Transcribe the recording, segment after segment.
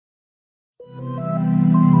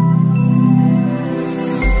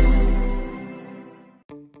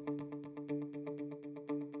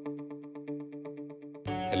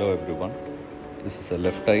is a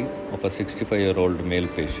left eye of a 65-year-old male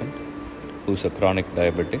patient who is a chronic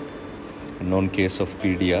diabetic, a known case of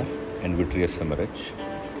PDR and vitreous hemorrhage.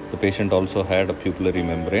 The patient also had a pupillary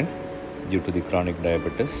membrane due to the chronic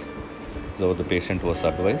diabetes, so the patient was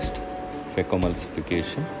advised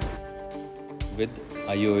phacoemulsification with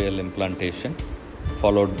IOL implantation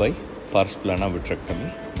followed by pars plana vitrectomy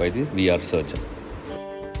by the VR surgeon.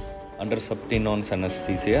 Under subtenon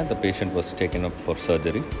anesthesia, the patient was taken up for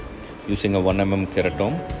surgery. Using a 1 mm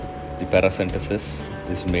keratome, the paracentesis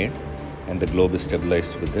is made and the globe is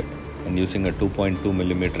stabilized with it, and using a 2.2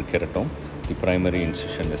 mm keratome, the primary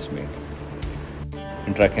incision is made.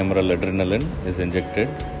 Intracameral adrenaline is injected,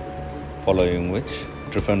 following which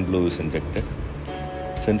trypsin blue is injected.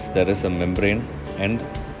 Since there is a membrane and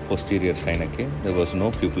posterior synechiae, there was no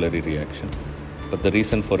pupillary reaction. But the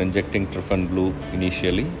reason for injecting trypsin blue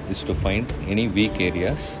initially is to find any weak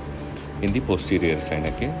areas in the posterior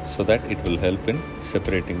synechiae so that it will help in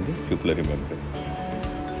separating the pupillary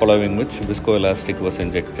membrane. Following which viscoelastic was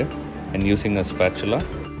injected, and using a spatula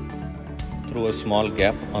through a small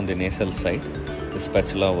gap on the nasal side, the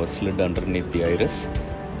spatula was slid underneath the iris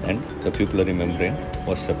and the pupillary membrane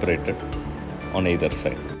was separated on either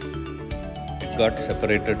side. It got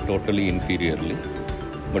separated totally inferiorly,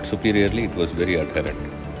 but superiorly it was very adherent.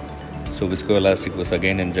 So viscoelastic was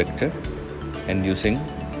again injected, and using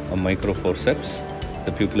a microforceps,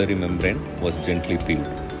 the pupillary membrane was gently peeled.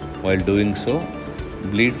 While doing so,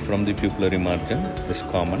 bleed from the pupillary margin is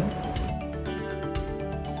common.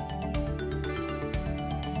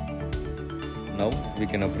 Now we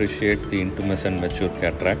can appreciate the intumescent mature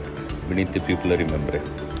cataract beneath the pupillary membrane.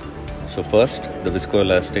 So first, the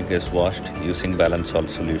viscoelastic is washed using balanced salt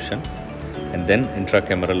solution, and then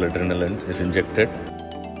intracameral adrenaline is injected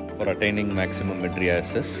for attaining maximum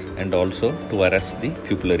mydriasis and also to arrest the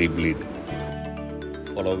pupillary bleed.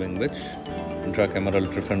 Following which, intracameral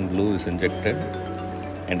trypsin blue is injected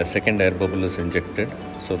and a second air bubble is injected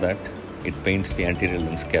so that it paints the anterior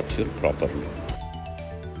lens capsule properly.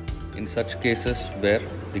 In such cases where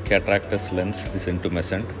the cataractous lens is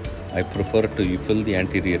intumescent, I prefer to fill the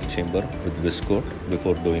anterior chamber with viscoat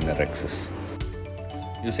before doing a rhexis.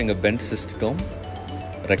 Using a bent cystitome,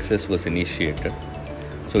 rhexis was initiated.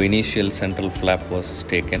 So initial central flap was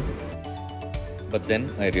taken, but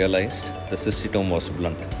then I realized the cystitome was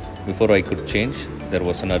blunt. Before I could change, there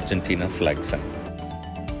was an Argentina flag sign.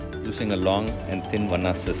 Using a long and thin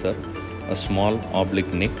Vanna scissor, a small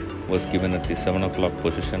oblique nick was given at the 7 o'clock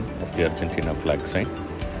position of the Argentina flag sign,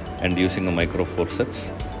 and using a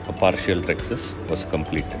microforceps, a partial rhexis was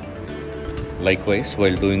completed. Likewise,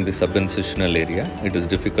 while doing the subincisional area, it is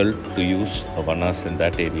difficult to use a Vannas in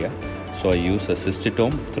that area, so I use a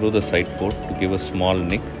cystitome through the side port to give a small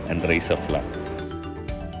nick and raise a flap.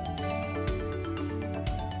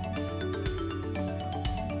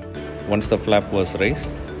 Once the flap was raised,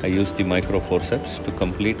 I used the microforceps to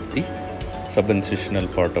complete the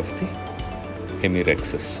subincisional part of the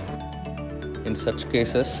hemirhexis. In such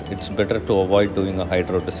cases, it's better to avoid doing a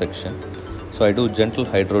hydrodissection. So I do gentle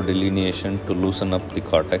hydrodelineation to loosen up the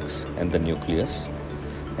cortex and the nucleus,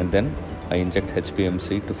 and then I inject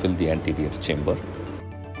HPMC to fill the anterior chamber.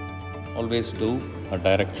 Always do a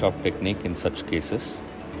direct chop technique in such cases.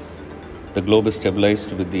 The globe is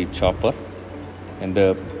stabilized with the chopper and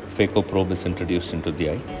the phaco probe is introduced into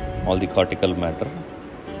the eye. All the cortical matter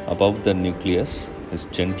above the nucleus is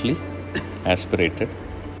gently aspirated.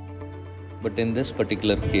 But in this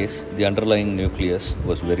particular case, the underlying nucleus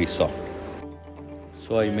was very soft.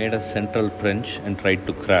 So I made a central trench and tried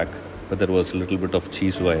to crack, but there was a little bit of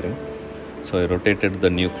cheese wiring. So I rotated the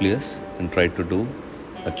nucleus and tried to do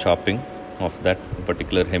a chopping of that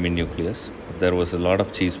particular heminucleus. There was a lot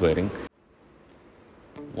of cheese wiring.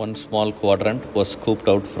 One small quadrant was scooped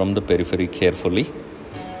out from the periphery carefully.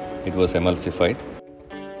 It was emulsified.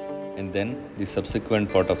 And then the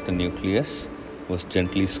subsequent part of the nucleus was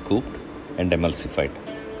gently scooped and emulsified.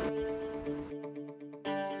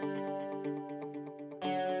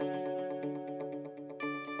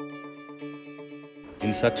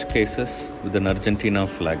 In such cases with an Argentina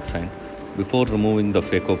flag sign, before removing the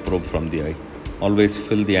phaco probe from the eye, always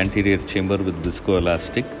fill the anterior chamber with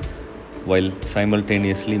viscoelastic while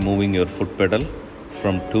simultaneously moving your foot pedal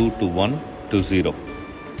from 2 to 1 to 0.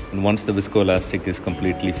 And once the viscoelastic is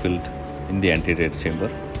completely filled in the anterior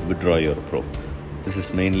chamber, withdraw your probe. This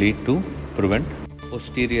is mainly to prevent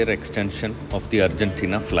posterior extension of the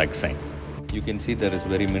Argentina flag sign. You can see there is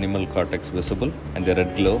very minimal cortex visible and the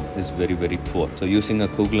red glow is very poor. So using a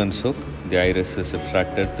Kugelen's hook, the iris is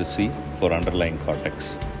retracted to see for underlying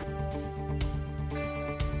cortex.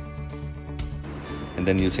 And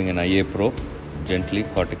then using an IA probe, gently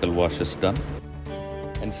cortical wash is done.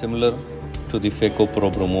 And similar to the phaco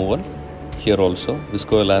probe removal, here also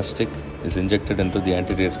viscoelastic is injected into the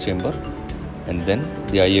anterior chamber and then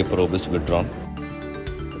the IA probe is withdrawn.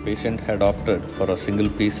 The patient had opted for a single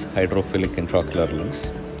piece hydrophilic intraocular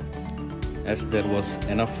lens. As there was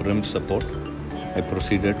enough rim support, I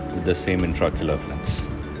proceeded with the same intraocular lens.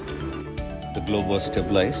 The globe was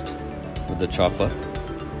stabilized with the chopper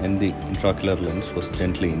and the intraocular lens was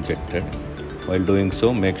gently injected. While doing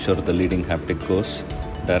so, make sure the leading haptic goes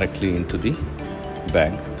directly into the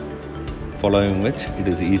bag, following which it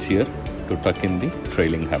is easier to tuck in the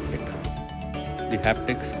trailing haptic. The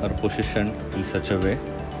haptics are positioned in such a way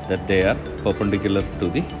that they are perpendicular to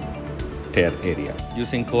the tear area.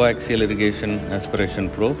 Using coaxial irrigation aspiration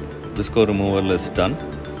probe, visco removal is done,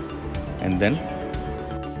 and then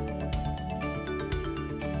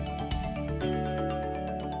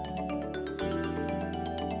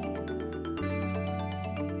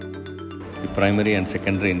the primary and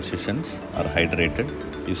secondary incisions are hydrated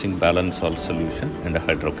using balanced salt solution and a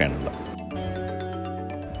hydrocannula.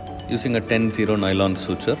 Using a 10-0 nylon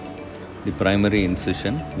suture, the primary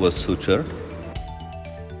incision was sutured.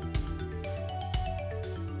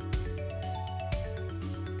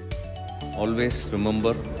 Always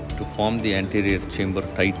remember to form the anterior chamber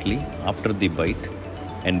tightly after the bite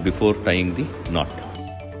and before tying the knot.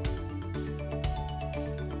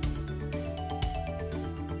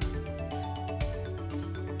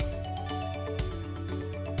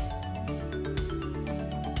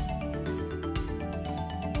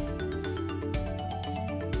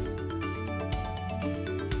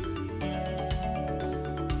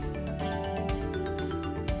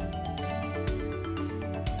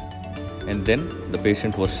 And then the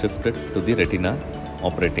patient was shifted to the retina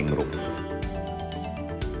operating room.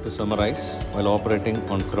 To summarize, while operating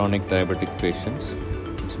on chronic diabetic patients,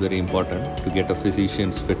 it's very important to get a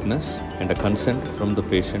physician's witness and a consent from the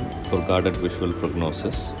patient for guarded visual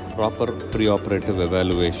prognosis. Proper preoperative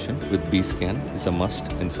evaluation with B-scan is a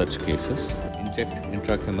must in such cases. Inject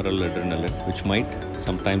intracameral adrenaline, which might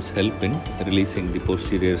sometimes help in releasing the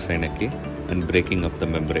posterior synapse and breaking up the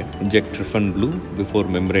membrane. Inject Trifen Blue before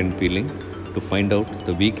membrane peeling to find out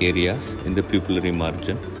the weak areas in the pupillary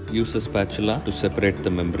margin. Use a spatula to separate the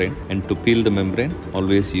membrane, and to peel the membrane,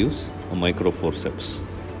 always use a micro forceps.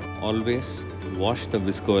 Always wash the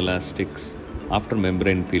viscoelastics after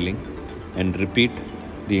membrane peeling and repeat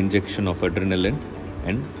the injection of adrenaline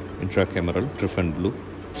and intracameral Trifen Blue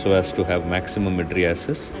so as to have maximum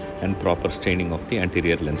mydriasis and proper staining of the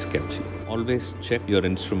anterior lens capsule. Always check your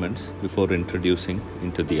instruments before introducing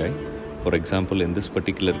into the eye. For example, in this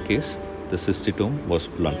particular case, the cystitome was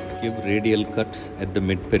blunt. Give radial cuts at the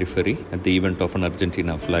mid-periphery at the event of an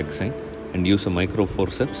Argentina flag sign and use a micro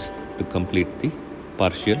forceps to complete the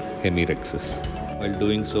partial hemorrhexis. While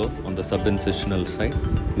doing so, on the subincisional side,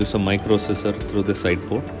 use a micro scissor through the side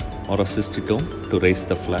port or a cystitome to raise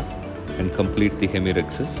the flap and complete the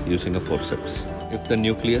hemorrhexis using a forceps. If the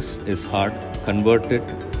nucleus is hard, convert it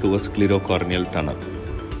to a sclerocorneal tunnel.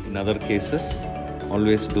 In other cases,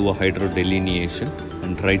 always do a hydrodelineation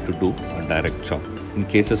and try to do a direct chop. In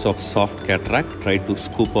cases of soft cataract, try to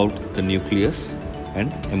scoop out the nucleus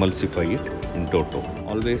and emulsify it in toto.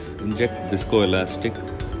 Always inject viscoelastic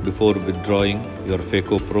before withdrawing your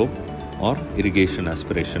phaco probe or irrigation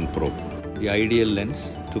aspiration probe. The ideal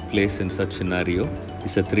lens to place in such scenario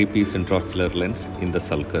is a 3-piece intraocular lens in the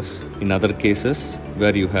sulcus. In other cases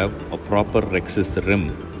where you have a proper rhexis rim,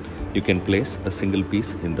 you can place a single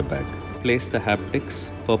piece in the bag. Place the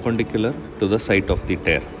haptics perpendicular to the site of the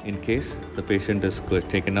tear. In case the patient is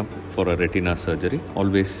taken up for a retina surgery,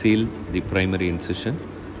 always seal the primary incision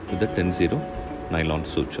with a 10-0 nylon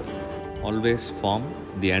suture. Always form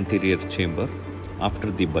the anterior chamber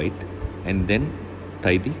after the bite and then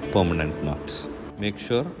tie the permanent knots. Make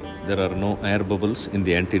sure there are no air bubbles in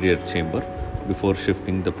the anterior chamber before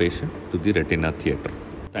shifting the patient to the retina theatre.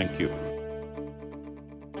 Thank you.